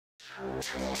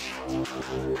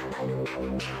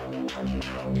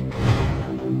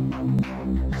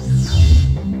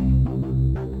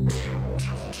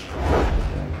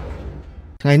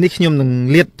ថ្ងៃនេះខ្ញុំនឹង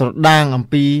លាតត្រដាងអំ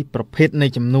ពីប្រភេទនៃ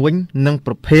ចំនួននិង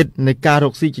ប្រភេទនៃការរ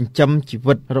កស៊ីចិញ្ចឹមជី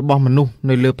វិតរបស់មនុស្ស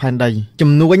នៅលើផែនដី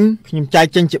ចំនួនខ្ញុំចែក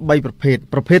ចេញជា3ប្រភេទ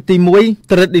ប្រភេទទី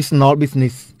1 traditional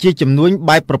business ជាចំនួន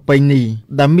បែបប្រពៃណី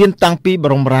ដែលមានតាំងពីប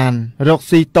រមរានរក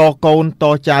ស៊ីតកូនត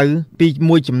ចៅពី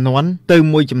មួយចំនួនទៅ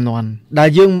មួយចំនួនដែល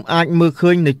យើងអាចមើលឃើ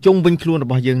ញនៅជុំវិញខ្លួនរ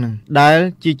បស់យើងនឹងដែល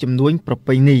ជាចំនួនប្រ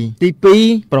ពៃណីទី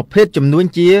2ប្រភេទចំនួន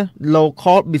ជា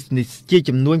local business ជា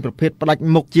ចំនួនប្រភេទផ្ដាច់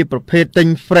មុខជាប្រភេទទិញ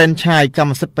franchise កម្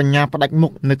មសិទ្ធិបញ្ញាផ្ដាច់មុ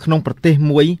ខនៅក្នុងប្រទេស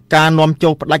មួយការនាំចូ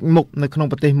លផ្ដាច់មុខនៅក្នុង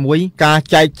ប្រទេសមួយការ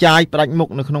ចែកចាយផ្ដាច់មុខ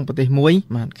នៅក្នុងប្រទេសមួយ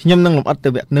បាទខ្ញុំនឹងលម្អិតទៅ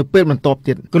នៅពេលបន្ទាប់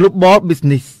ទៀត global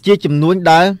business ជាចំនួន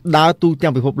ដែលដើរទូទាំ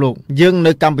ងពិភពលោកយើង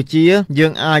នៅកម្ពុជាយើ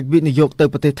ងអាចវិនិយោគទៅ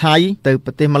ប្រទេសថៃទៅប្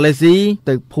រទេសម៉ាឡេស៊ី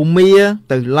ទៅភូមា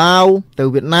ទៅឡាវទៅ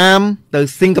វៀតណាមទៅ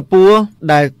សិង្ហបុរី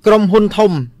ដែលក្រុមហ៊ុន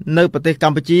ធំនៅប្រទេសក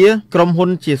ម្ពុជាក្រុមហ៊ុន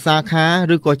ជាសាខា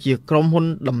ឬក៏ជាក្រុមហ៊ុន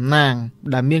តំណាង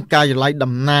ដែលមានការិយាល័យ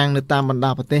តំណាងនៅតាមបណ្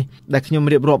ដាប្រទេសដែលខ្ញុំ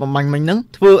រៀបរាប់បំបញ្ញមិញហ្នឹង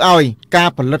ធ្វើឲ្យការ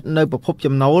ផលិតនៅប្រភព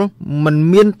ចំណូលមិន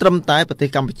មានត្រឹមតែប្រទេស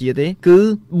កម្ពុជាទេគឺ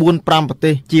4-5ប្រ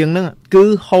ទេសជាងហ្នឹងគឺ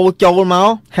ហូរចូលមក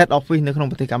head office នៅក្នុង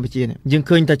ប្រទេសកម្ពុជានេះយើង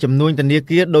ឃើញតែចំនួនធនា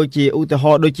គារដូចជាឧទាហ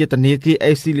រណ៍ដូចជាធនាគារ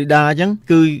Asilida អញ្ចឹង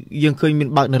គឺយើងឃើញមាន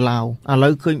បើកនៅឡាវឥឡូ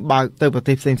វឃើញបើកទៅប្រ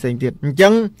ទេសផ្សេងៗទៀតអញ្ចឹ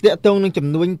ងតាក់ទងនឹងចំ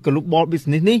នួន global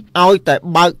business នេះឲ្យតែ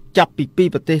បើកចាប់ពី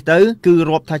2ប្រទេសទៅគឺ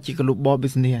រាប់ថាជា global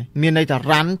business ហើយមានន័យថា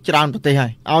រ៉ាន់ច្រើនប្រទេសហើ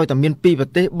យឲ្យតែមាន2ប្រ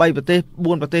ទេស3ប្រទេស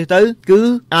4ប្រទេសទៅគឺ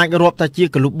អាចរាប់ថាជា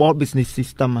global business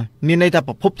system ហើយមានន័យថា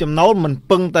ប្រភពចំណូលមិន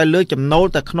ពឹងតែលើចំណូល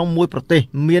តែក្នុងមួយប្រទេស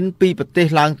មាន2ប្រទេស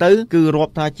ឡើងទៅគឺរា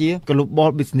ប់ថាជា global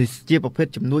business ជាប្រភេទ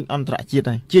ចំនួនអន្តរជាតិ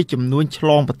ហើយជាចំនួនឆ្ល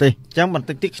ងប្រទេសអញ្ចឹងបន្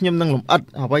តិចទៀតខ្ញុំនឹងលម្អិត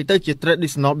អ្វីទៅជា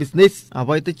traditional business អ្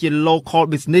វីទៅជា local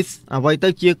business អ្វីទៅ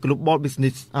ជា global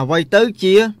business អ្វីទៅ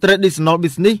ជា traditional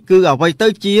business គឺអ្វីទៅ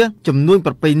ជាចំនួន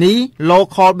ប្រពៃណី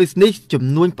local business ចំ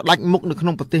នួនផ្ដាច់មុខនៅក្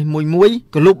នុងប្រទេសមួយ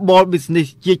global business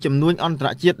ជាចំនួនអន្តរ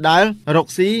ជាតិដែលរក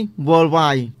ស៊ី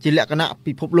worldwide ជាលក្ខណៈ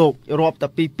ពិភពលោករាប់តែ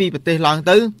ពី2ប្រទេសឡើង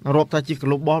ទៅរាប់ថាជា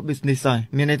global business ហើយ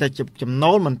មានន័យថាចំ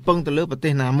ណូលមិនពឹងទៅលើប្រទេ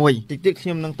សណាមួយតិចទៀតខ្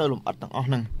ញុំនឹងទៅលម្អិតទាំងអស់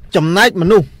ហ្នឹងចំណែកម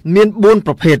នុស្សមាន4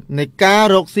ប្រភេទនៃការ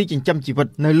រកស៊ីចិញ្ចឹមជីវិត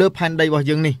នៅលើផែនដីរបស់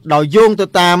យើងនេះដោយយោងទៅ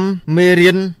តាមមេ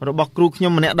រៀនរបស់គ្រូខ្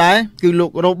ញុំម្នាក់ដែរគឺលោ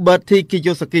ក Robert T.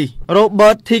 Kiyosaki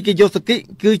Robert T. Kiyosaki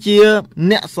គឺជា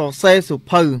អ្នកសរសេរសៀវ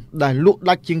ភៅដែលលក់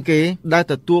ដាច់ជាងគេដែល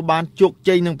ទទួលបានជោគ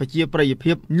ជ័យនិងប្រជាប្រិយ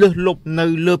ភាពលើសលប់នៅ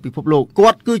លើពិភពលោកគា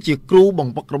ត់គឺជាគ្រូប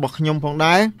ង្វឹករបស់ខ្ញុំផង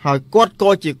ដែរហើយគាត់ក៏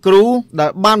ជាគ្រូដែ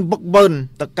លបានវឹកវើ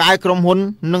តកែក្រុមហ៊ុន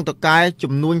និងតកែ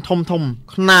ចំនួនធំ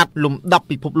ខ្នាតលំដាប់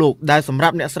ពិភពលោកដែលសម្រា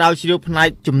ប់អ្នកស្រាវជ្រាវផ្នែក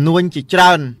ចំនួនជាច្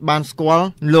រើនបានស្គាល់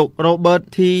លោក Robert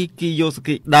T.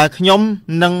 Kiyosaki ដែលខ្ញុំ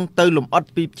នឹងទៅលម្អិត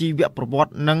ពីជីវប្រវត្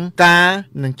តិនិងការ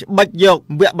នឹងច្បិចយក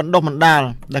វគ្គបណ្ដុះបណ្ដាល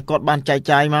ដែលគាត់បានចែក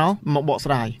ចាយមកបក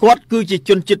ស្រាយគាត់គឺជា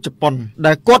ជនជាតិជប៉ុន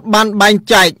ដែលគាត់បានបែង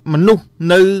ចែកមនុស្ស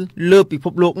នៅលើពិភ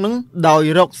ពលោកនឹងដោយ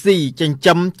រកស៊ីចិញ្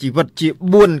ចឹមជីវិតជា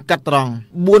4កាត់ត្រង់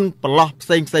4ប្រឡោះផ្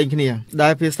សេងគ្នាដែ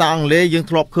លភាសាអង់គ្លេសយើង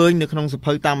ធ្លាប់ឃើញនៅក្នុងសៀវ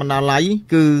ភៅតាមបណ្ណាល័យ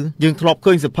គឺយើងធ្លាប់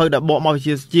ឃើញសៀវភៅដែលបកមក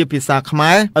ជាភាសាខ្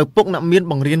មែរឪពុកអ្នកមាន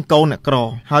បង្រៀនកូនអ្នកក្រ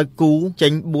ហើយគូចេ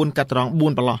ញ4កាត់ត្រង់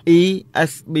4ប្រឡោះ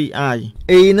ESBI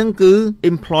E ហ្នឹងគឺ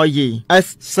employee S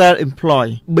self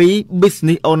employed B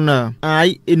business owner I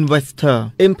investor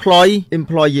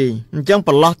employee អញ្ចឹង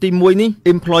ប្រឡោះទី1នេះ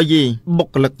employee បុ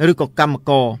គ្គលិកឬក៏កម្ម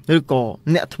ករឬក៏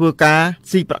អ្នកធ្វើការ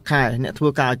ស៊ីប្រាក់ខែអ្នកធ្វើ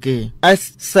ការឲ្យគេ S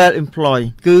self employed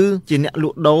គឺជាអ្នកល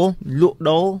ក់ដូ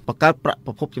របង្កើតប្រាក់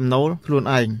ប្រភពចំណូលខ្លួន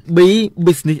ឯង B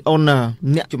business owner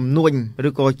អ្នកជំនួញឬ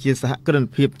ក៏ជាសហគ្រិន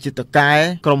ភាពជាតកែ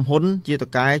ក្រុមហ៊ុនជាត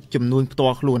កែចំនួនផ្ទា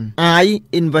ល់ខ្លួន I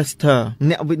investor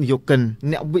អ្នកវិនិយោគិន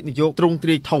អ្នកវិនិយោគទ្រង់ទ្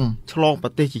រាយធំឆ្លងប្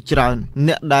រទេសជាច្រើន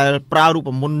អ្នកដែលប្រើរូប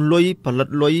មន្តលុយផលិត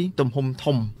លុយទំហំ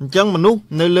ធំអញ្ចឹងមនុស្ស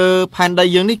នៅលើផែនដី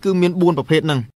យើងនេះគឺមាន4ប្រភេទហ្នឹង